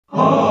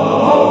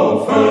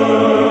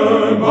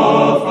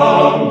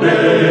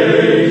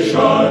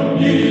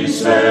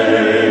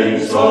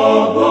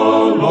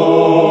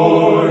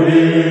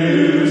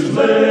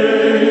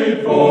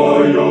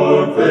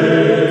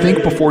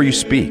before you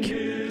speak.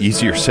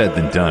 Easier said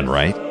than done,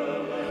 right?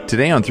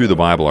 Today on Through the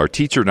Bible, our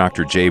teacher,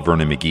 Dr.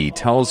 Vernon McGee,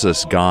 tells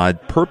us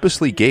God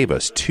purposely gave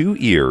us 2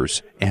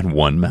 ears and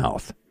 1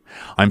 mouth.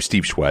 I'm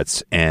Steve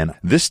Shwetz, and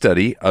this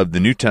study of the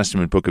New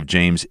Testament book of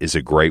James is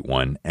a great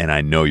one, and I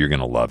know you're going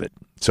to love it.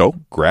 So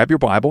grab your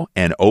Bible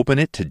and open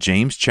it to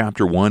James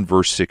chapter 1,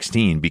 verse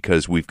 16,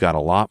 because we've got a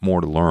lot more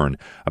to learn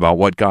about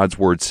what God's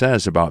Word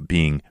says about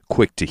being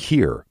quick to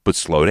hear, but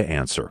slow to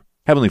answer.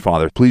 Heavenly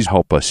Father, please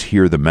help us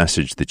hear the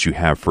message that you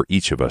have for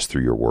each of us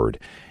through your Word,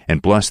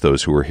 and bless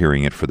those who are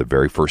hearing it for the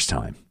very first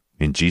time.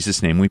 In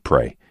Jesus' name we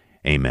pray.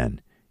 Amen.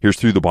 Here's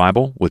Through the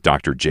Bible with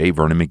Dr.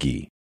 Vernon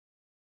McGee.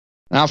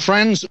 Now,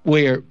 friends,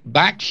 we're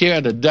back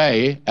here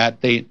today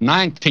at the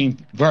 19th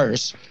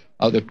verse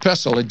of the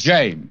Epistle of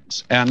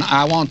James, and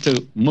I want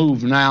to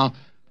move now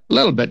a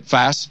little bit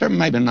faster,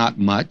 maybe not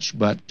much,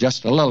 but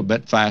just a little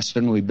bit faster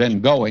than we've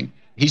been going.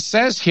 He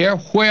says here,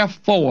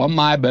 "Wherefore,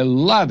 my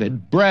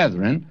beloved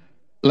brethren,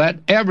 let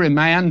every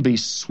man be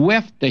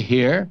swift to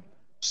hear,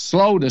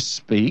 slow to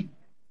speak,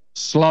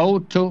 slow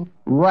to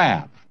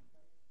wrath."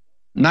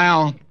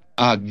 Now,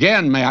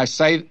 again, may I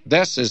say,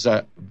 this is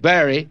a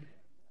very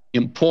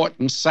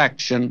important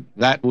section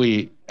that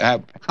we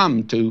have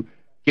come to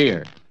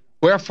here.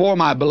 "Wherefore,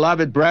 my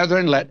beloved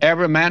brethren, let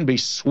every man be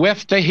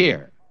swift to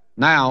hear."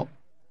 Now,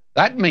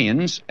 that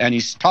means, and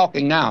he's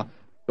talking now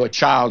to a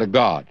child of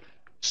God,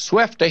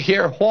 swift to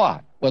hear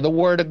what? Well, the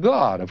Word of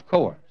God, of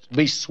course.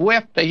 Be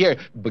swift to hear,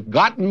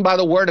 begotten by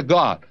the Word of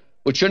God,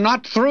 but you're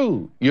not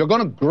through. You're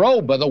going to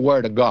grow by the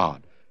Word of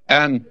God.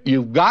 And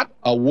you've got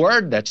a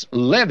Word that's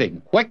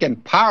living, quick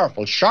and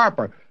powerful,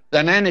 sharper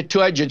than any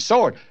two-edged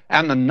sword.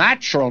 And the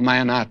natural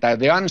man out there,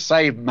 the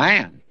unsaved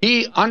man,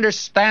 he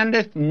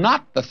understandeth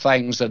not the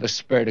things of the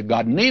Spirit of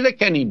God, neither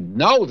can he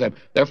know them.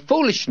 They're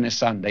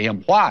foolishness unto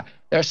him. Why?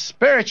 They're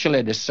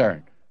spiritually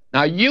discerned.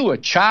 Now you, a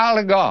child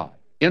of God,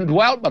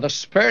 indwelt by the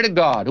Spirit of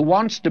God, who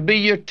wants to be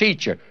your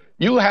teacher,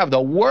 you have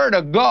the Word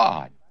of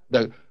God,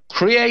 the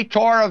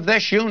creator of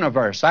this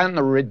universe and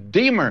the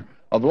redeemer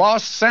of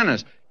lost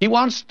sinners. He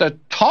wants to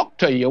talk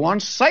to you,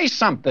 wants to say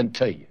something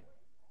to you.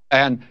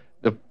 And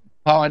the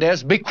point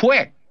is, be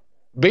quick,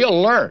 be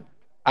alert.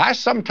 I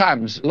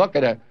sometimes look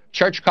at a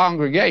church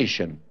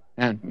congregation,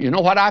 and you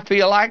know what I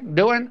feel like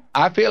doing?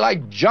 I feel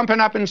like jumping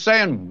up and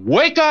saying,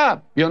 "Wake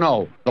up!" You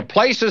know, the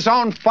place is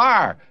on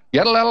fire.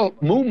 Get a little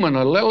movement,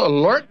 a little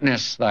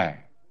alertness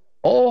there.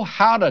 Oh,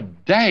 how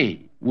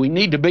today we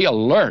need to be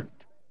alert.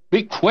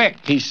 Be quick,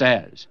 he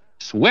says,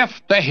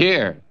 swift to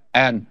hear,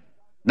 and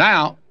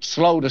now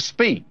slow to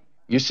speak.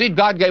 You see,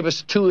 God gave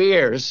us 2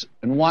 ears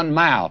and 1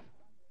 mouth,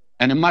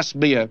 and there must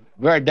be a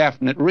very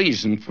definite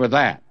reason for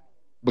that,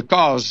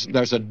 because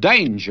there's a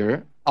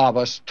danger of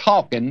us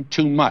talking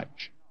too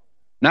much.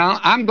 Now,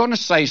 I'm going to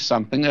say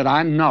something that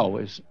I know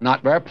is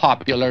not very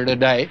popular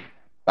today. In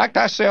fact,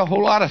 I say a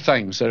whole lot of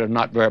things that are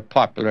not very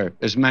popular,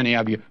 as many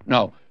of you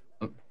know.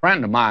 A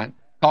friend of mine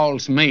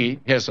calls me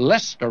his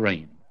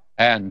Listerine,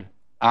 and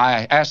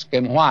I ask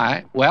him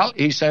why. Well,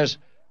 he says,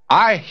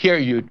 "I hear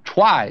you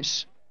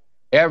twice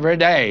every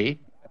day.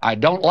 I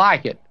don't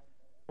like it,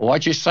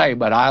 what you say,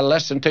 but I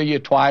listen to you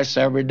twice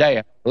every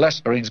day."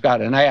 Listerine's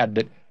got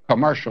an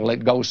commercial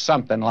that goes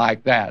something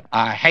like that.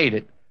 "I hate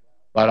it,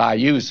 but I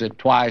use it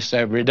twice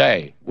every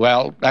day."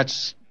 Well,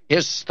 that's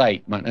his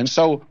statement, and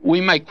so we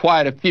make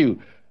quite a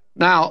few.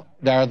 Now,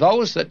 there are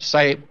those that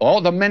say, "Oh,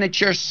 the minute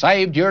you're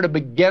saved, you're to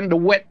begin to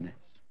witness."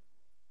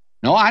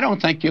 No, I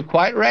don't think you're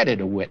quite ready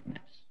to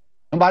witness.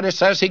 Somebody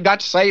says he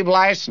got saved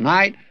last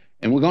night,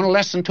 and we're going to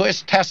listen to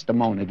his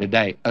testimony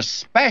today,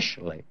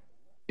 especially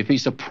if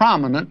he's a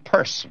prominent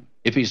person,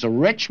 if he's a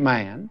rich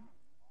man,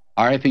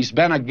 or if he's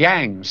been a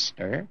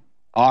gangster,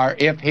 or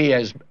if he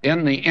is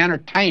in the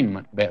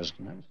entertainment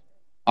business,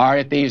 or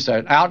if he's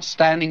an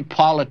outstanding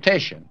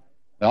politician.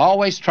 They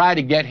always try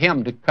to get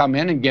him to come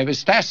in and give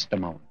his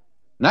testimony.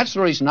 And that's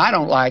the reason I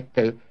don't like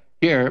to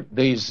hear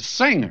these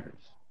singers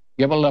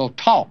give a little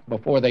talk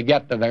before they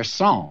get to their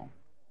song.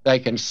 They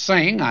can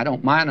sing. I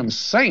don't mind them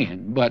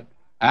singing, but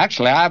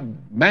actually I've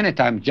many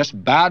times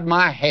just bowed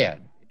my head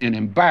in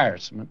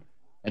embarrassment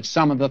at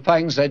some of the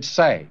things they'd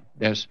say.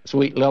 This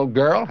sweet little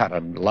girl had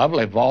a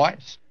lovely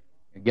voice.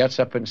 She gets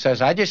up and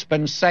says, "I just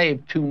been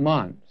saved 2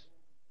 months."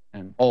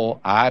 And oh,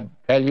 I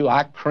tell you,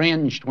 I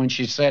cringed when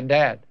she said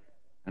that.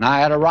 And I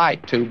had a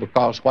right to,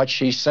 because what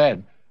she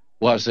said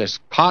was as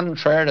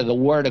contrary to the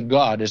Word of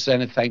God as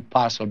anything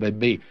possibly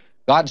be.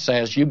 God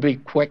says, you be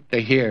quick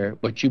to hear,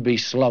 but you be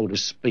slow to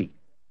speak.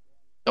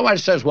 Somebody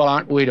says, "Well,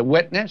 aren't we to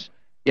witness?"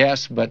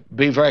 Yes, but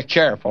be very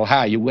careful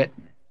how you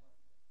witness.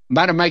 You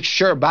better make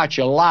sure about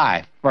your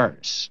life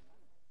first.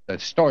 The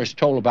story is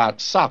told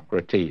about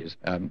Socrates.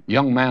 A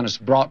young man is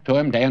brought to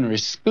him to enter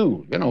his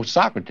school. You know,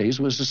 Socrates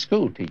was a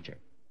school teacher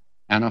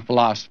and a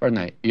philosopher. And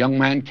the young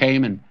man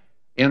came and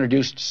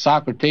introduced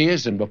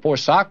Socrates, and before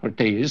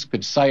Socrates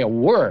could say a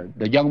word,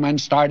 the young man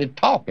started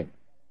talking.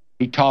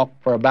 He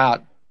talked for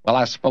about, well,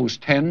 I suppose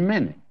 10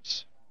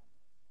 minutes,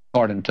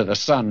 according to the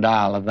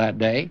sundial of that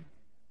day.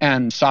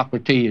 And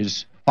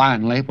Socrates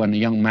finally, when the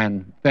young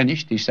man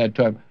finished, he said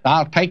to him,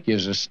 I'll take you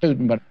as a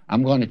student, but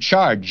I'm going to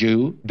charge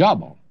you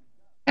double.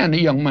 And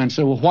the young man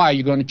said, well, why are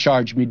you going to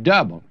charge me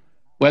double?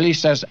 Well, he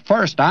says,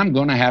 first, I'm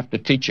going to have to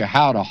teach you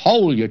how to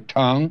hold your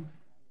tongue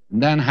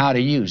and then how to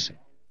use it.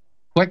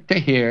 Quick to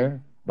hear,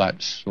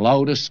 but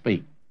slow to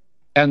speak.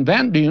 And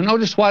then, do you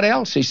notice what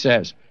else he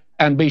says?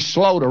 And be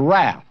slow to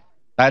wrath,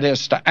 that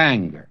is, to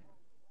anger.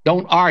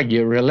 Don't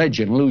argue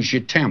religion, lose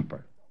your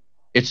temper.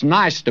 It's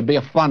nice to be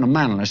a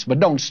fundamentalist,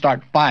 but don't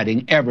start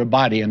fighting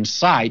everybody in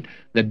sight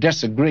that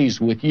disagrees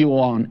with you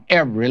on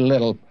every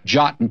little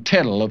jot and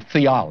tittle of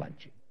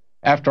theology.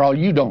 After all,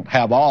 you don't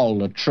have all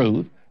the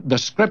truth. The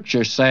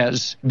Scripture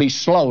says, be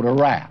slow to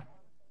wrath.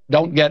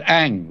 Don't get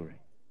angry.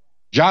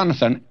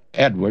 Jonathan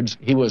Edwards,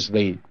 he was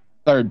the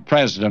third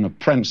president of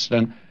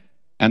Princeton,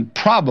 and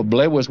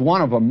probably was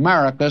one of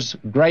America's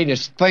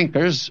greatest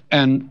thinkers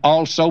and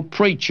also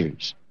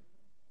preachers.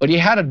 But he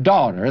had a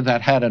daughter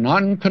that had an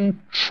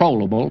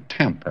uncontrollable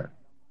temper.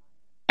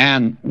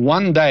 And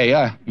one day,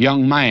 a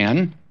young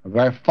man, a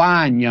very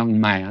fine young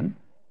man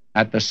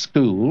at the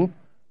school,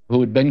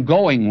 who had been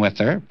going with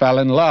her, fell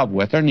in love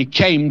with her, and he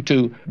came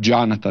to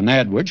Jonathan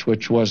Edwards,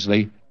 which was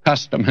the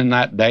custom in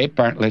that day.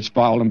 Apparently it's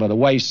fallen by the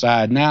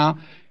wayside now.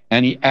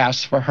 And he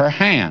asked for her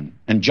hand.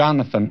 And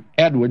Jonathan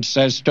Edwards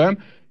says to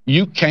him,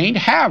 you can't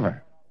have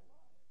her.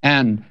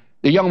 And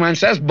the young man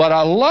says, but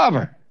I love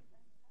her.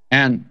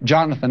 And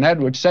Jonathan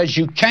Edwards says,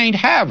 you can't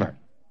have her.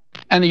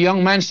 And the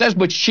young man says,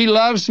 but she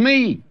loves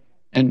me.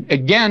 And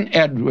again,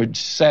 Edwards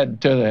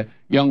said to the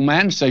young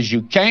man, says,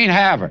 you can't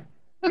have her.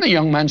 And the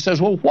young man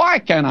says, well, why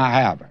can't I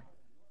have her?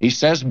 He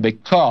says,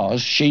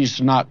 because she's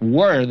not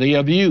worthy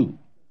of you.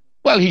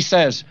 Well, he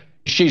says,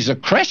 she's a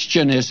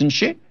Christian, isn't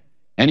she?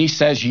 And he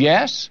says,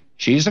 yes,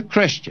 she's a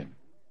Christian.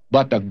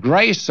 But the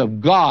grace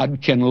of God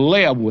can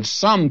live with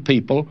some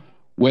people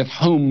with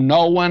whom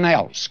no one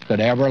else could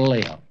ever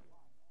live.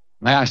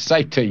 May I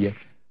say to you,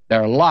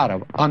 there are a lot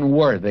of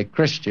unworthy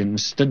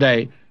Christians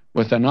today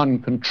with an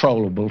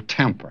uncontrollable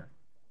temper.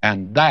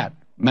 And that,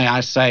 may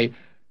I say,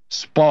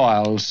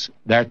 spoils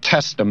their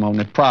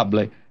testimony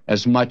probably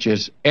as much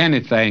as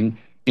anything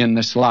in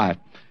this life.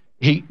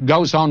 He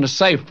goes on to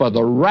say, for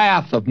the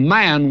wrath of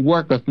man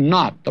worketh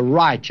not the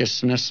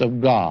righteousness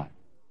of God.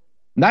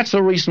 And that's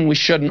the reason we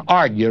shouldn't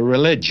argue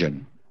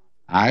religion.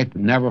 I've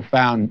never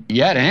found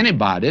yet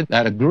anybody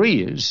that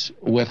agrees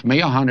with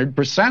me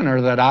 100%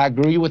 or that I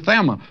agree with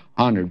them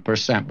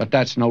 100%, but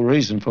that's no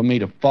reason for me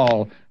to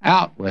fall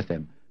out with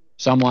him.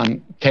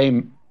 Someone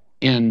came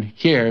in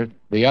here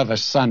the other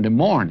Sunday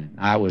morning.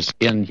 I was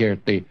in here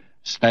at the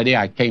study.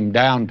 I came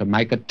down to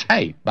make a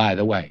tape, by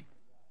the way.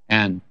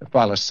 And the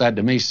fellow said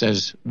to me,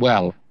 says,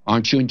 well,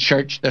 aren't you in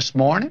church this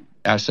morning?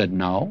 I said,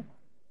 no.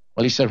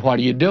 Well, he said, what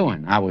are you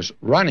doing? I was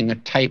running a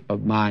tape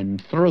of mine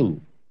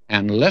through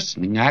and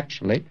listening,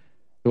 actually,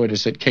 to it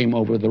as it came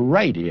over the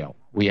radio.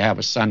 We have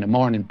a Sunday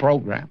morning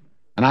program.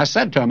 And I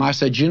said to him, I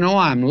said, you know,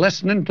 I'm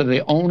listening to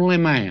the only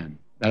man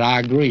that I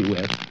agree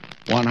with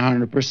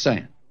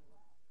 100%.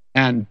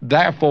 And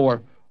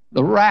therefore,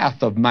 the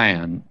wrath of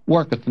man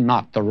worketh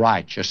not the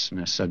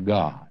righteousness of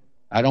God.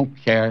 I don't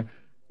care.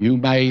 You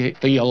may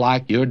feel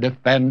like you're a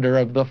defender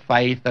of the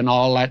faith and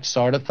all that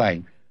sort of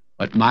thing.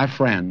 But my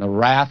friend, the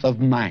wrath of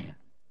man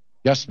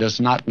just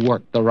does not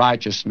work the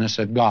righteousness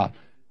of God.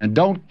 And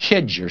don't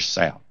kid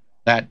yourself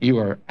that you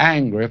are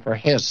angry for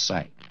his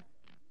sake,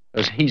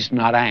 because he's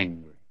not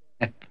angry.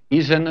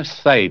 He's in the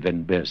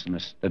saving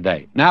business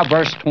today. Now,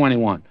 verse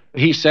 21,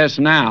 he says,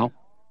 now,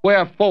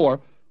 wherefore,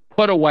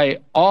 put away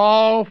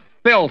all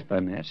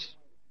filthiness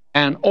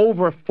and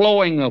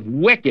overflowing of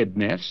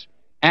wickedness,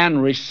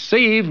 and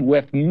receive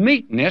with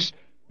meekness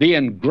the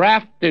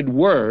engrafted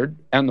word.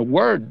 And the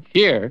word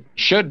here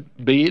should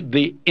be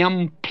the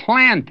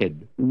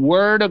implanted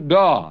word of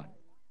God,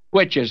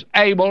 which is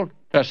able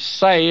to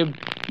save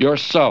your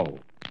soul.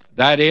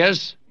 That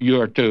is,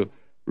 you're to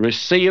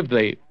receive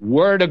the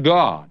word of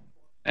God.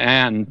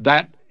 And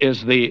that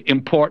is the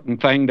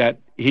important thing that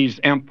he's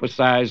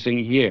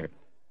emphasizing here.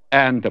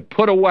 And to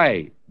put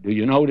away, do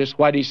you notice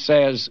what he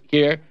says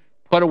here?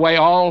 Put away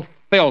all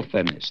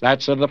filthiness.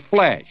 That's of the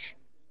flesh.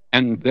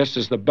 And this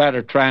is the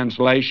better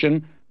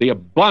translation, the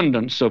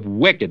abundance of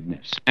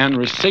wickedness, and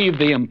receive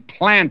the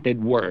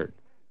implanted word.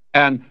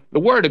 And the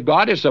word of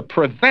God is a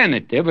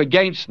preventative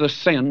against the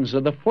sins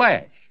of the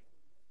flesh.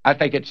 I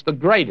think it's the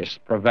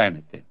greatest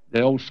preventative.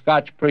 The old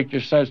Scotch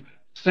preacher says,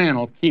 sin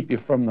will keep you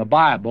from the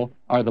Bible,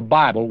 or the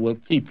Bible will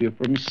keep you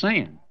from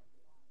sin.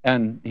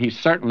 And he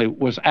certainly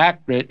was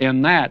accurate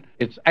in that.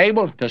 It's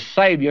able to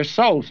save your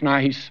souls. Now,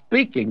 he's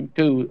speaking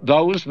to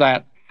those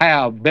that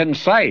have been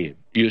saved,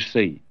 you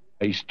see.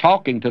 He's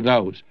talking to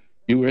those.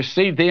 You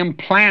receive the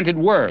implanted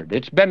word.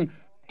 It's been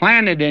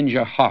planted in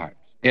your heart.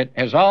 It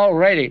has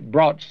already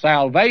brought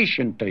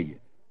salvation to you.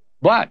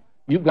 But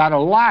you've got a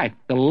life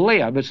to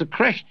live as a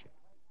Christian.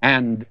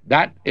 And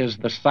that is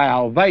the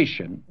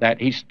salvation that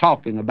he's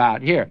talking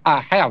about here. I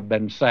have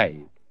been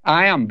saved.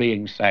 I am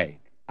being saved.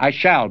 I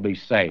shall be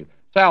saved.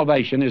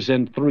 Salvation is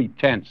in 3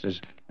 tenses,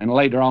 and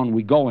later on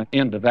we go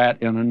into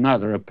that in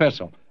another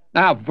epistle.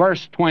 Now,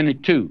 verse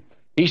 22,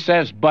 he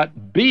says,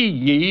 "But be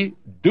ye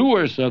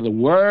doers of the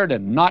word,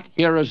 and not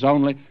hearers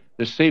only,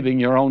 deceiving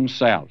your own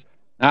selves."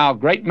 Now, a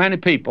great many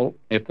people,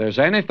 if there's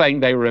anything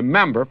they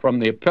remember from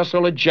the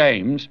Epistle of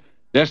James,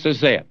 this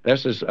is it.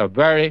 This is a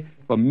very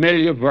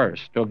familiar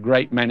verse to a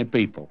great many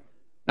people.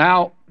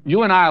 Now,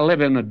 you and I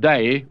live in a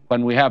day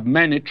when we have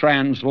many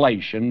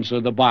translations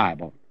of the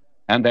Bible,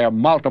 and they're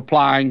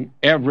multiplying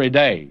every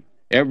day.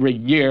 Every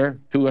year,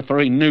 2 or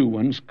 3 new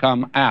ones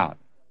come out.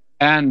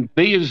 And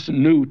these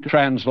new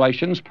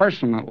translations,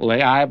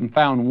 personally, I haven't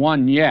found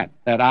one yet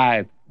that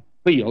I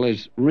feel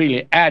is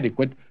really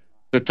adequate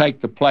to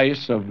take the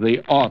place of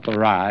the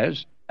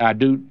authorized. I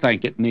do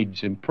think it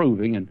needs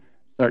improving in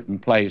certain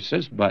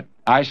places, but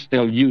I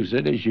still use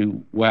it, as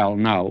you well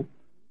know.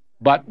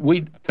 But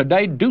we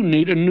today do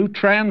need a new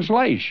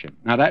translation.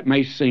 Now, that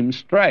may seem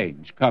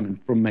strange coming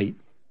from me,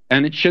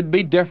 and it should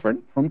be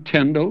different from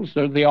Tyndale's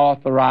or the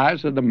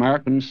Authorized or the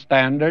American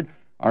Standard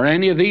or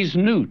any of these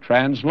new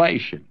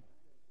translations.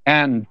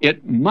 And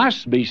it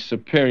must be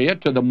superior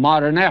to the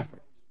modern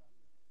effort.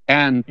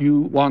 And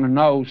you want to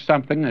know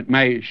something that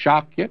may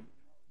shock you?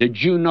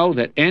 Did you know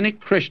that any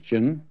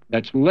Christian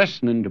that's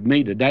listening to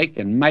me today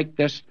can make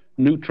this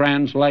new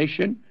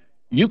translation?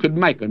 You could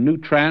make a new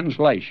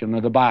translation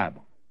of the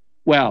Bible.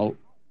 Well,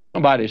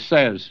 somebody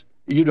says,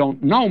 "You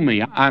don't know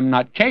me. I'm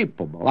not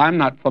capable. I'm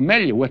not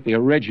familiar with the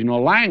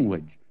original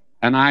language,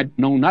 and I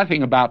know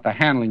nothing about the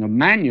handling of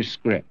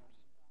manuscripts."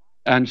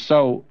 And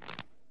so,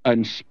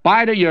 in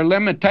spite of your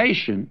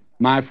limitation,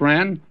 my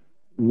friend,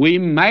 we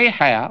may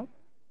have,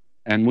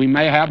 and we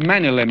may have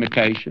many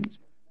limitations,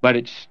 but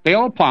it's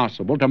still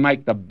possible to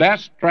make the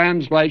best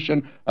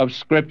translation of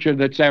Scripture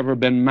that's ever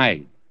been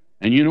made.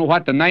 And you know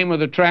what the name of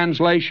the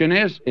translation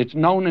is? It's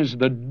known as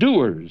the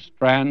Doers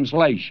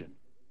Translation.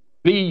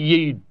 Be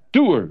ye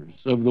doers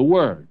of the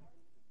word.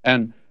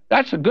 And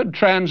that's a good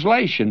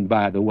translation,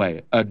 by the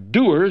way, a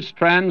doer's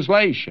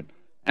translation.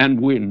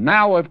 And we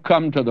now have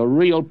come to the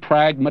real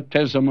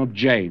pragmatism of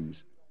James.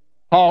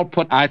 Paul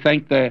put, I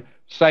think, the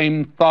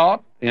same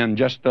thought in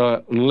just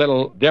a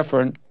little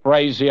different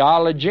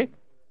phraseology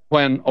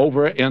when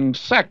over in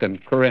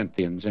 2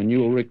 Corinthians, and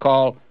you'll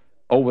recall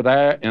over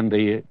there in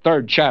the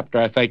 3rd chapter,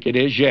 I think it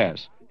is,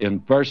 yes,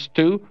 in verse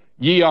 2,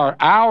 "Ye are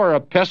our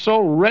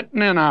epistle,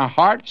 written in our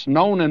hearts,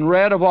 known and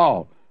read of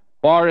all,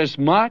 for as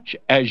much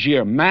as ye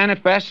are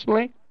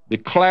manifestly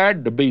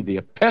declared to be the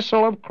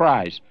epistle of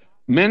Christ,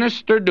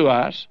 ministered to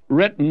us,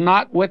 written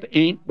not with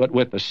ink, but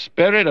with the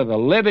Spirit of the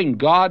living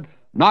God,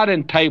 not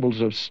in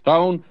tables of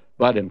stone,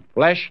 but in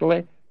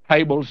fleshly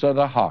tables of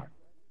the heart."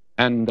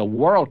 And the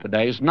world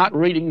today is not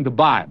reading the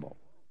Bible,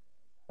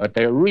 but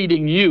they're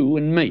reading you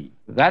and me.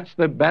 That's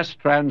the best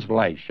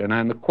translation.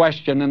 And the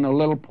question in the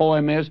little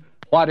poem is,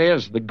 what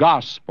is the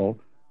gospel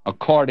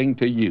according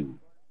to you?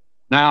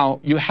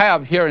 Now, you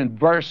have here in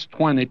verse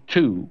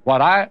 22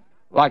 what I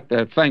like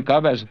to think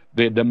of as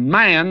the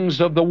demands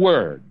of the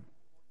Word.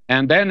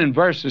 And then in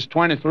verses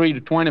 23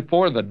 to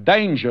 24, the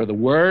danger of the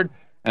Word.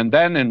 And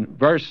then in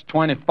verse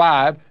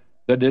 25,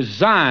 the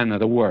design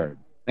of the Word.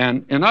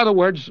 And in other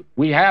words,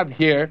 we have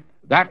here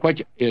that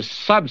which is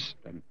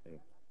substantive,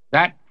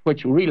 that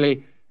which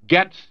really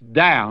gets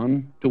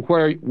down to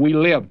where we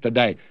live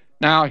today.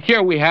 Now,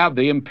 here we have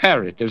the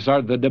imperatives,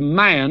 or the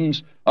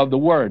demands of the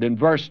Word in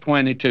verse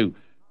 22.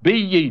 "Be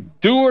ye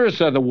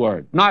doers of the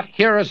word, not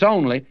hearers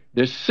only,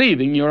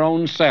 deceiving your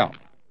own self."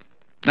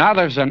 Now,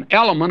 there's an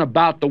element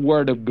about the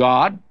Word of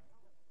God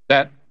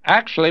that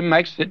actually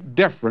makes it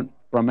different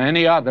from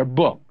any other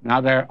book.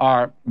 Now, there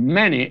are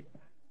many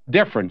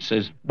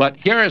differences, but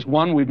here is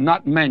one we've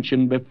not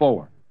mentioned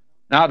before.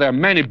 Now, there are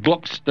many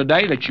books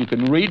today that you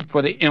can read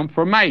for the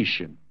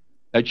information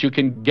that you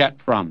can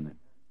get from them.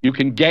 You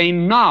can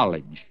gain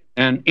knowledge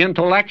and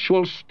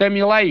intellectual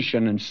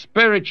stimulation and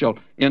spiritual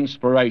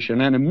inspiration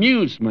and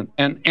amusement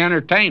and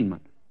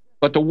entertainment.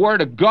 But the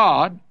Word of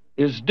God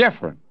is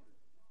different.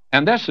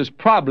 And this is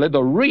probably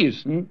the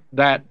reason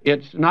that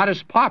it's not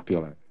as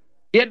popular.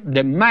 It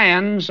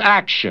demands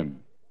action.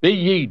 Be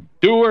ye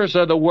doers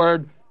of the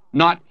word,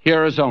 not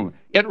hearers only.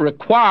 It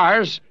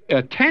requires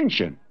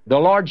attention. The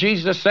Lord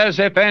Jesus says,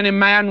 if any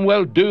man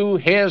will do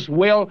his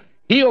will,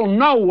 he'll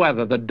know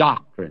whether the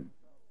doctrine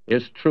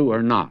is true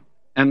or not.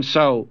 And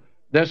so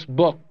this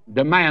book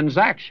demands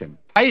action.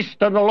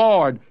 Taste of the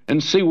Lord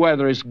and see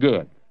whether it's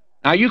good.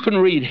 Now, you can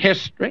read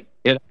history.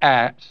 It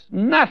asks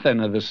nothing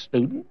of the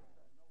student.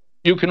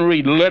 You can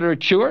read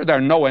literature. There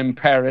are no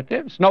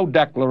imperatives, no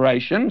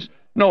declarations,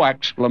 no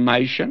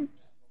exclamations.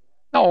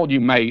 No, you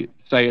may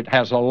say it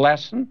has a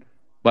lesson,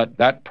 but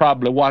that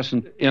probably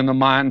wasn't in the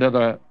mind of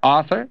the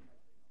author.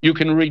 You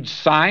can read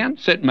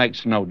science. It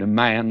makes no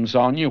demands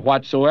on you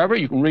whatsoever.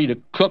 You can read a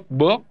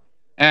cookbook,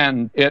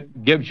 and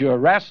it gives you a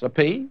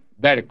recipe.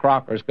 Betty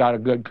Crocker's got a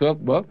good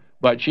cookbook,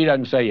 but she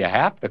doesn't say you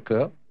have to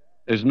cook.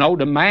 There's no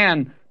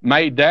demand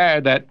made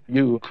there that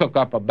you cook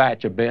up a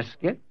batch of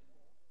biscuits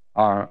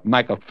or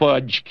make a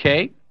fudge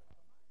cake.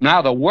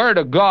 Now, the Word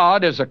of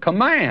God is a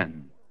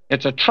command.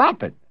 It's a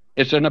trumpet.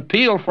 It's an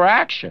appeal for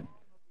action.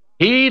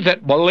 He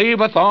that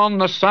believeth on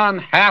the Son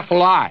hath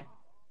life.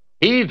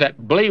 He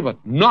that believeth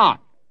not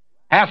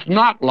hath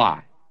not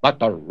life, but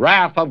the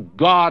wrath of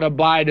God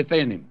abideth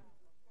in him.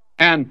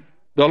 And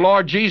the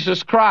Lord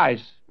Jesus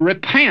Christ,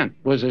 repent,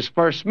 was his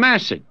first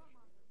message.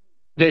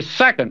 The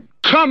second,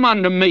 come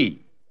unto me.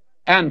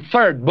 And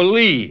third,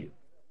 believe.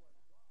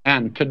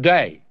 And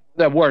today,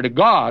 the Word of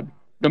God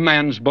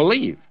demands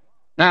belief.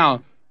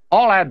 Now,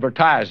 all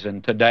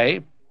advertising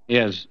today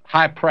is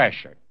high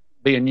pressure,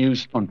 being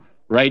used on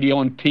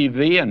radio and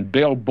TV and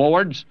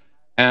billboards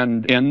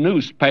and in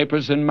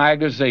newspapers and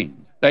magazines.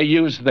 They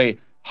use the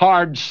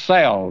hard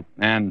sell,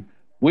 and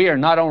we are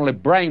not only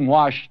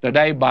brainwashed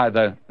today by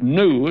the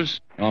news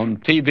on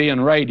TV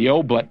and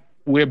radio, but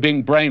we're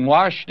being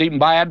brainwashed even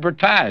by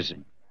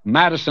advertising.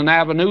 Madison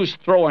Avenue's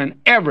throwing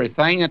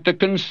everything at the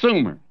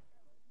consumer.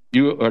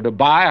 You are to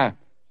buy a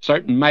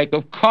certain make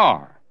of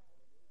car,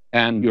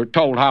 and you're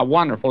told how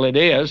wonderful it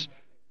is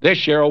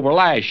this year over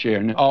last year,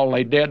 and all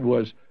they did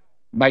was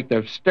make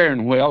the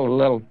steering wheel a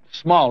little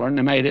smaller than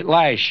they made it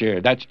last year.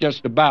 That's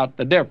just about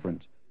the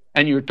difference.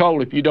 And you're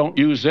told if you don't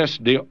use this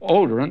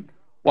deodorant,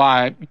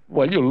 why,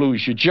 well, you'll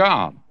lose your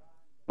job.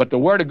 But the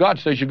Word of God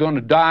says you're going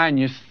to die in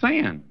your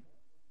sin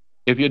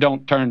if you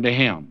don't turn to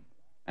Him.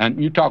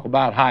 And you talk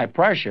about high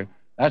pressure,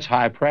 that's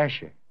high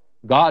pressure.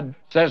 God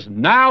says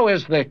now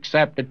is the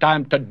accepted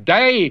time,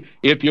 today,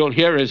 if you'll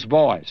hear His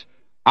voice.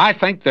 I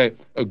think the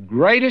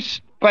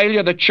greatest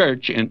failure of the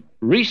church in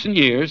recent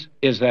years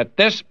is at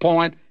this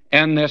point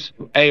in this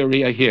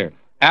area here.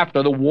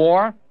 After the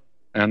war,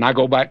 and I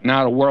go back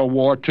now to World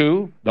War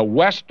II, the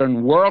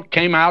Western world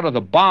came out of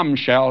the bomb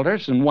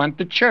shelters and went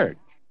to church.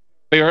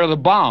 Fear of the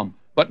bomb,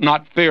 but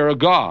not fear of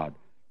God.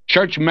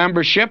 Church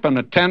membership and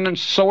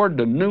attendance soared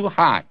to new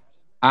heights.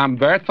 I'm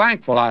very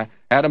thankful I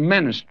had a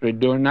ministry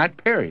during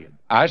that period.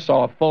 I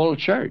saw a full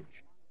church.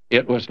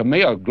 It was to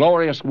me a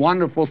glorious,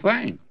 wonderful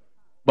thing.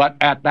 But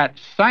at that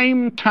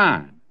same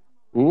time,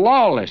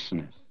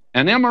 lawlessness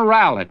and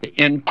immorality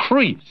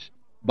increased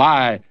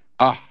by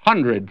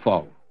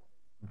 100-fold.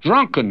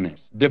 Drunkenness,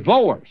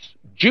 divorce,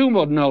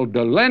 juvenile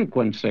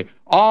delinquency,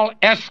 all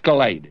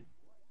escalated.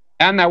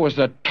 And there was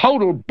a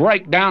total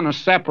breakdown of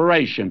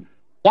separation.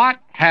 What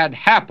had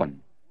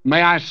happened?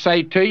 May I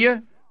say to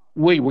you,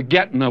 we were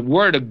getting the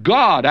Word of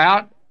God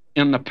out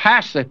in the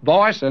passive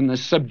voice and the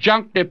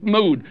subjunctive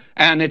mood,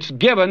 and it's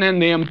given in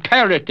the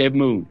imperative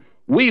mood.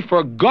 We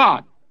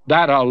forgot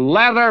that a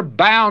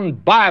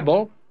leather-bound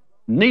Bible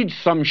needs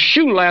some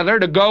shoe leather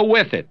to go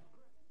with it.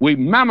 We're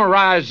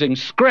memorizing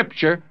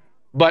Scripture,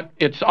 but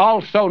it's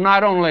also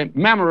not only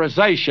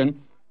memorization,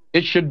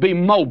 it should be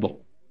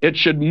mobile. It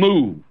should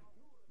move.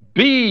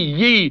 Be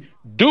ye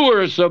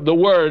doers of the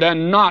Word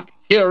and not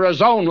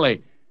hearers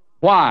only.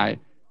 Why?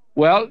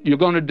 Well, you're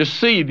going to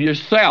deceive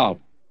yourself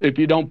if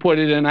you don't put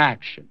it in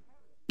action.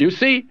 You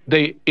see,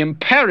 the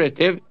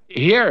imperative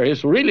here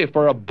is really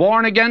for a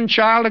born-again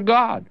child of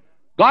God.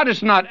 God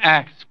is not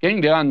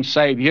asking the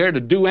unsaved here to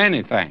do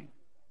anything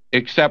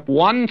except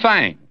one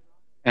thing,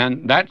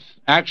 and that's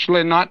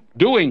actually not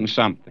doing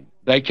something.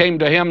 They came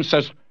to Him and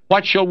says,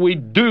 what shall we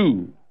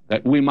do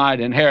that we might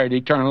inherit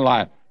eternal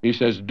life? He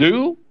says,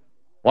 do?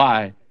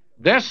 Why,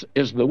 this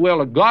is the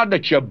will of God,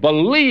 that you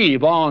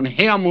believe on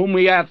Him whom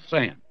He hath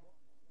sent.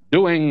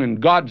 Doing in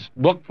God's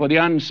book for the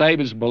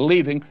unsaved is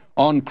believing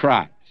on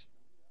Christ.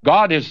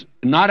 God is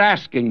not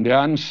asking the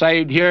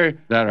unsaved here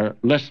that are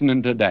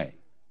listening today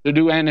to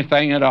do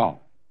anything at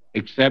all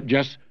except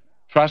just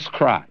trust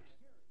Christ.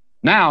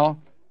 Now,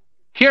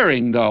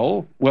 hearing,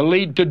 though, will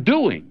lead to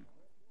doing,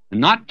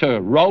 not to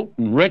rote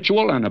and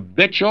ritual and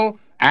habitual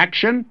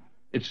action.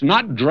 It's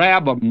not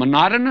drab or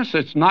monotonous.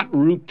 It's not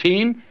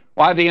routine.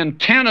 Why, the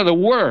intent of the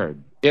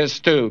Word is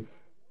to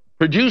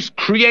produce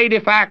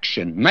creative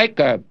action, make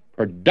a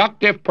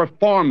productive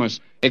performance,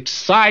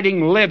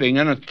 exciting living,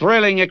 and a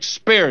thrilling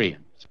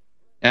experience.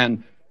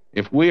 And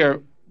if we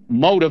are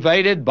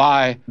motivated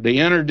by the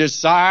inner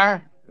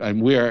desire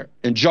and we are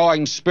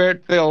enjoying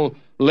Spirit-filled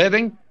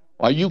living,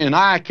 well, you and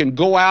I can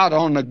go out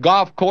on the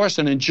golf course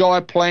and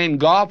enjoy playing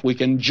golf. We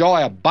can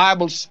enjoy a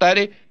Bible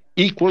study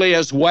equally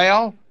as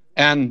well.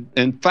 And,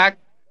 in fact,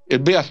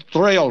 it'd be a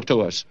thrill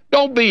to us.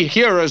 Don't be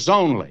hearers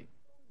only.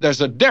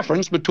 There's a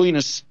difference between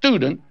a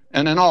student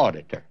and an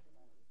auditor.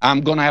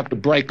 I'm going to have to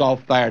break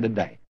off there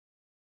today.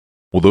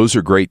 Well, those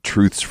are great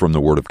truths from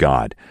the Word of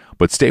God.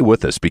 But stay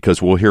with us,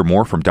 because we'll hear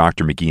more from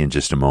Dr. McGee in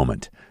just a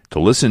moment. To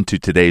listen to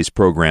today's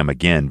program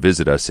again,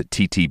 visit us at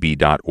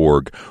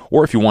ttb.org,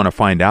 or if you want to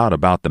find out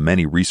about the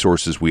many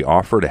resources we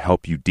offer to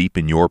help you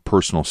deepen your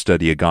personal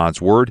study of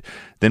God's Word,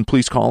 then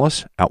please call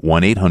us at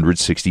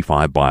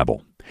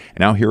 1-800-65-BIBLE. And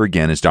now here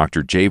again is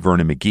Dr. J.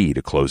 Vernon McGee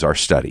to close our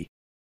study.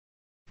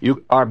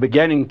 You are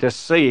beginning to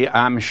see,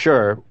 I'm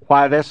sure,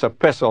 why this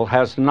epistle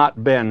has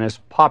not been as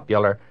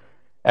popular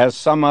as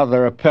some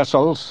other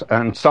epistles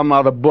and some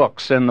other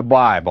books in the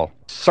Bible.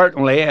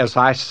 Certainly, as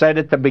I said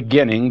at the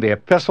beginning, the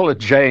Epistle of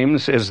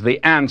James is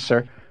the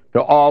answer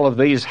to all of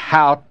these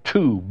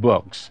how-to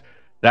books.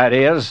 That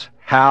is,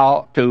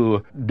 how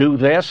to do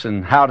this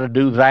and how to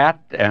do that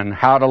and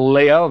how to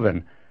live.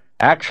 And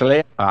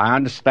actually, I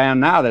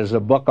understand now there's a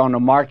book on the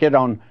market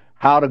on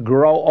how to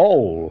grow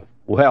old.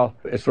 Well,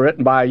 it's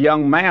written by a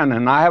young man,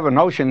 and I have a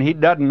notion he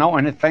doesn't know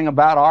anything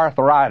about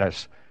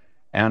arthritis.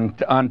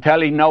 And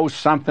until he knows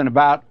something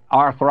about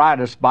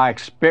arthritis by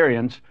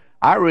experience,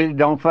 I really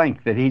don't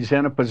think that he's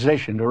in a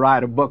position to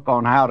write a book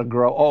on how to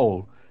grow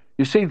old.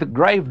 You see, the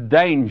grave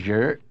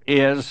danger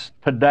is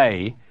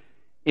today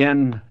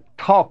in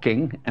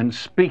talking and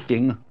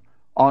speaking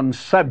on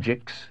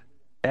subjects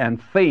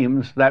and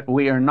themes that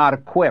we are not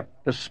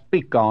equipped to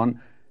speak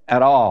on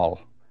at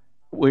all.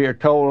 We are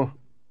told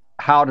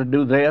how to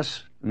do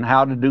this and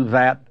how to do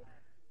that,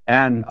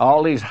 and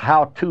all these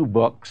how-to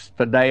books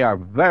today are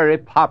very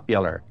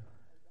popular.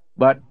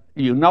 But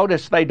you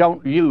notice they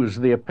don't use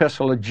the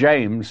Epistle of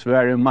James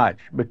very much,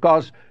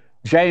 because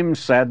James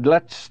said,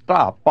 let's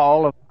stop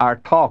all of our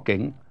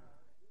talking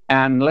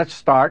and let's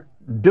start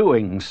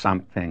doing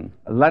something.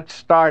 Let's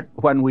start,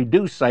 when we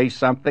do say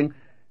something,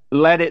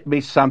 let it be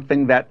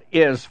something that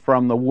is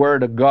from the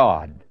Word of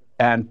God,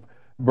 and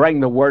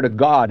bring the Word of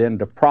God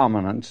into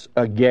prominence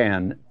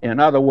again. In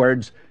other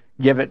words,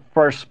 give it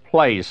first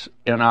place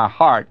in our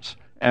hearts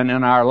and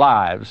in our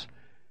lives.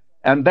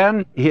 And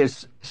then he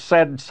has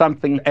said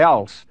something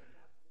else,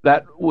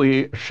 that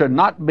we should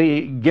not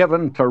be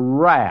given to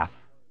wrath.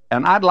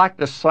 And I'd like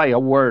to say a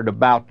word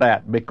about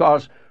that,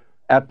 because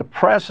at the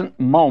present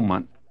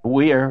moment,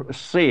 we are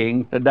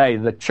seeing today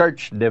the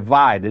church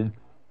divided,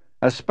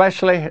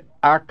 especially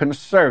our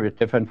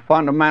conservative and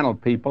fundamental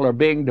people are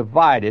being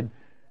divided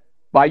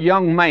by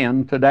young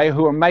men today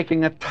who are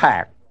making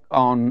attack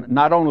on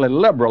not only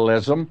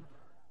liberalism,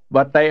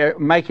 but they are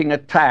making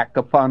attack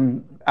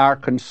upon our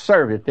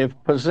conservative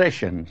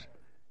positions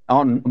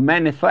on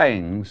many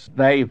things.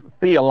 They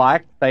feel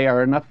like they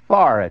are an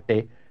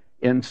authority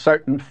in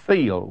certain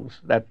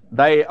fields, that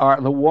they are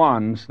the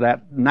ones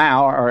that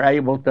now are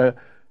able to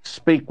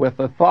speak with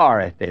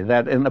authority,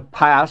 that in the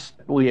past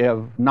we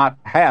have not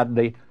had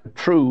the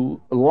true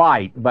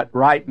light, but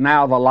right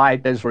now the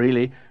light is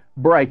really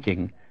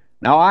breaking.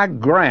 Now, I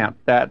grant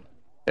that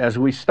as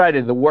we study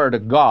the Word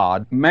of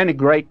God, many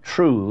great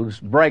truths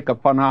break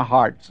upon our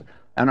hearts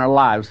and our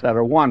lives that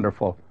are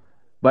wonderful.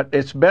 But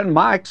it's been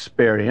my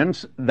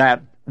experience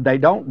that they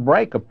don't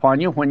break upon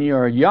you when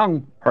you're a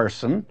young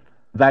person,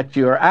 that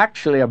you're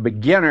actually a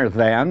beginner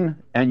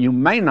then, and you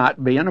may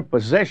not be in a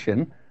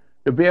position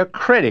to be a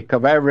critic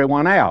of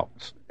everyone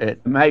else.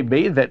 It may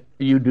be that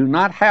you do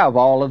not have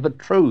all of the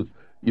truth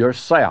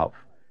yourself.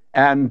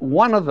 And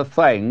one of the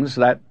things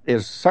that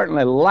is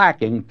certainly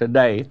lacking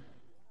today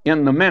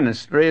in the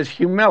ministry is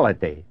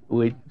humility.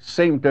 We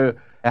seem to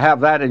have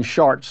that in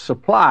short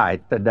supply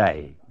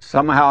today.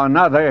 Somehow or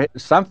another,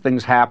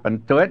 something's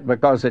happened to it,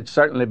 because it's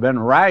certainly been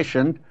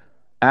rationed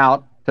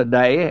out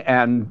today,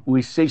 and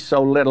we see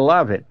so little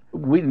of it.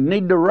 We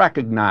need to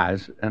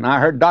recognize, and I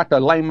heard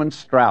Dr. Lehman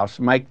Strauss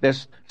make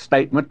this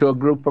statement to a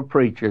group of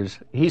preachers.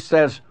 He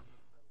says,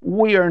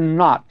 we are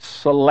not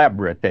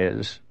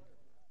celebrities.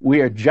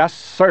 We are just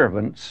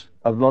servants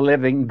of the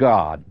living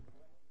God.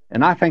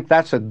 And I think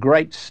that's a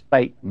great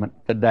statement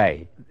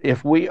today.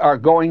 If we are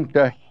going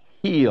to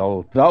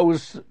heal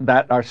those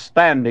that are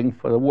standing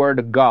for the Word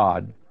of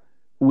God,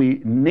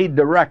 we need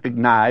to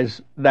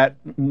recognize that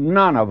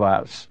none of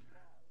us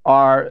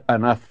are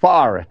an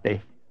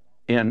authority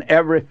in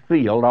every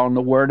field on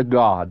the Word of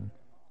God,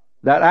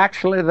 that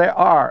actually there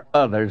are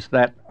others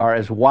that are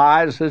as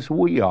wise as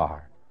we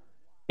are.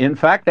 In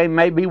fact, they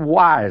may be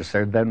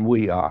wiser than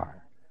we are.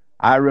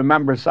 I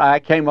remember as I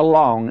came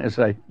along as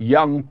a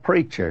young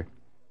preacher,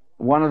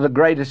 one of the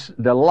greatest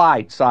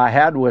delights I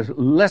had was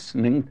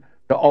listening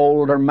to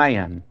older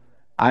men.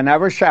 I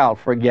never shall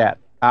forget,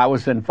 I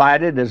was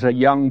invited as a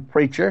young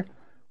preacher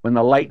when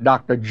the late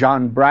Dr.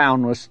 John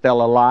Brown was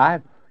still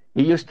alive.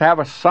 He used to have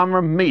a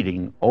summer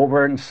meeting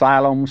over in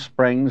Siloam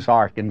Springs,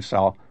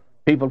 Arkansas.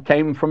 People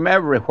came from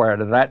everywhere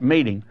to that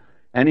meeting,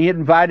 and he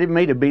invited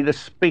me to be the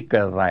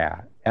speaker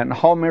there. And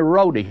Homie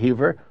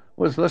Rodeheaver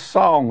was the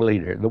song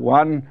leader, the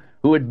one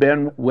who had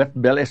been with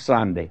Billy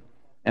Sunday.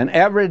 And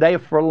every day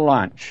for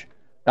lunch,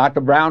 Dr.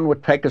 Brown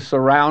would take us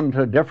around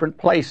to different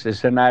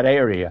places in that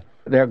area.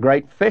 There are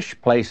great fish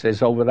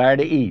places over there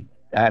to eat,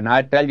 and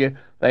I tell you,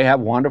 they have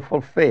wonderful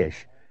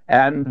fish.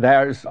 And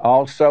there's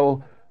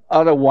also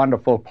other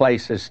wonderful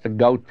places to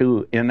go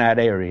to in that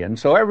area. And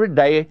so every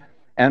day,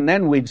 and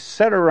then we'd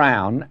sit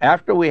around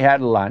after we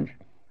had lunch,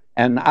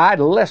 and I'd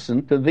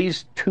listen to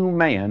these two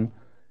men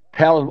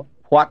tell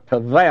what to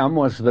them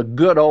was the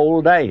good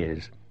old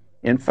days.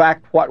 In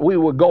fact, what we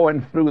were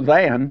going through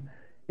then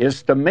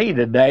is to me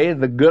today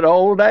the good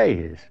old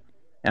days.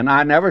 And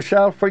I never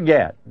shall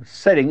forget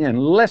sitting and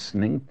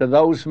listening to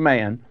those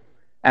men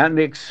and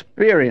the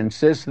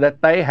experiences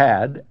that they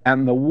had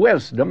and the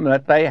wisdom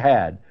that they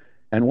had.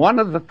 And one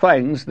of the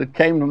things that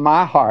came to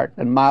my heart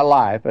and my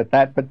life at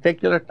that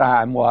particular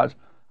time was,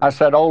 I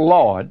said, oh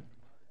Lord,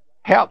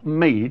 help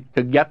me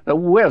to get the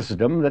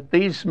wisdom that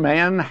these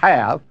men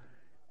have,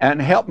 and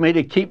help me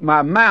to keep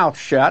my mouth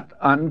shut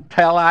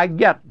until I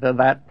get to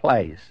that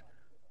place.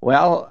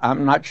 Well,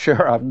 I'm not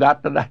sure I've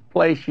got to that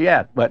place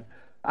yet, but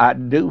I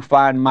do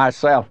find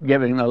myself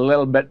giving a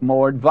little bit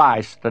more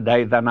advice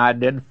today than I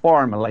did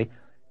formerly,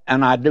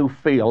 and I do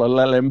feel a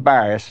little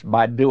embarrassed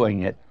by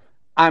doing it,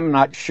 I'm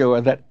not sure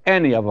that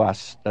any of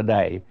us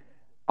today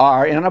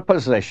are in a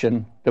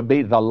position to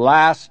be the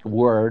last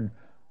word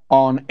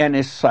on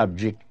any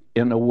subject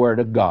in the Word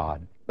of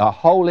God. The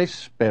Holy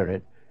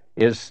Spirit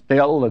is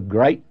still the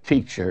great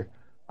teacher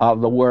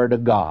of the Word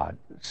of God.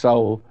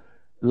 So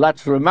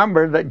let's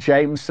remember that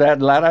James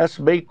said, let us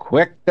be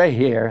quick to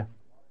hear,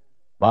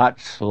 but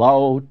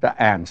slow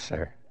to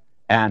answer.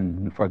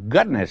 And for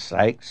goodness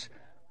sakes,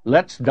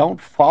 let's don't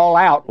fall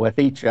out with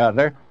each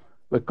other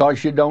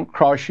because you don't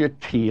cross your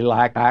T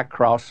like I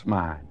cross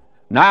mine.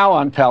 Now,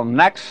 until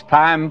next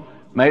time,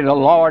 may the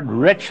Lord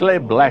richly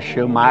bless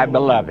you, my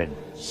beloved.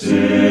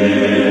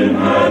 Sin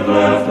had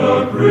left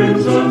a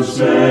crimson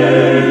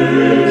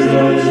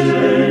stain.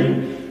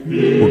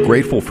 We're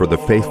grateful for the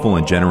faithful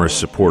and generous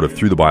support of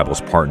Through the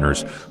Bible's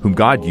partners, whom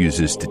God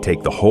uses to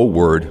take the whole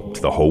Word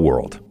to the whole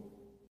world.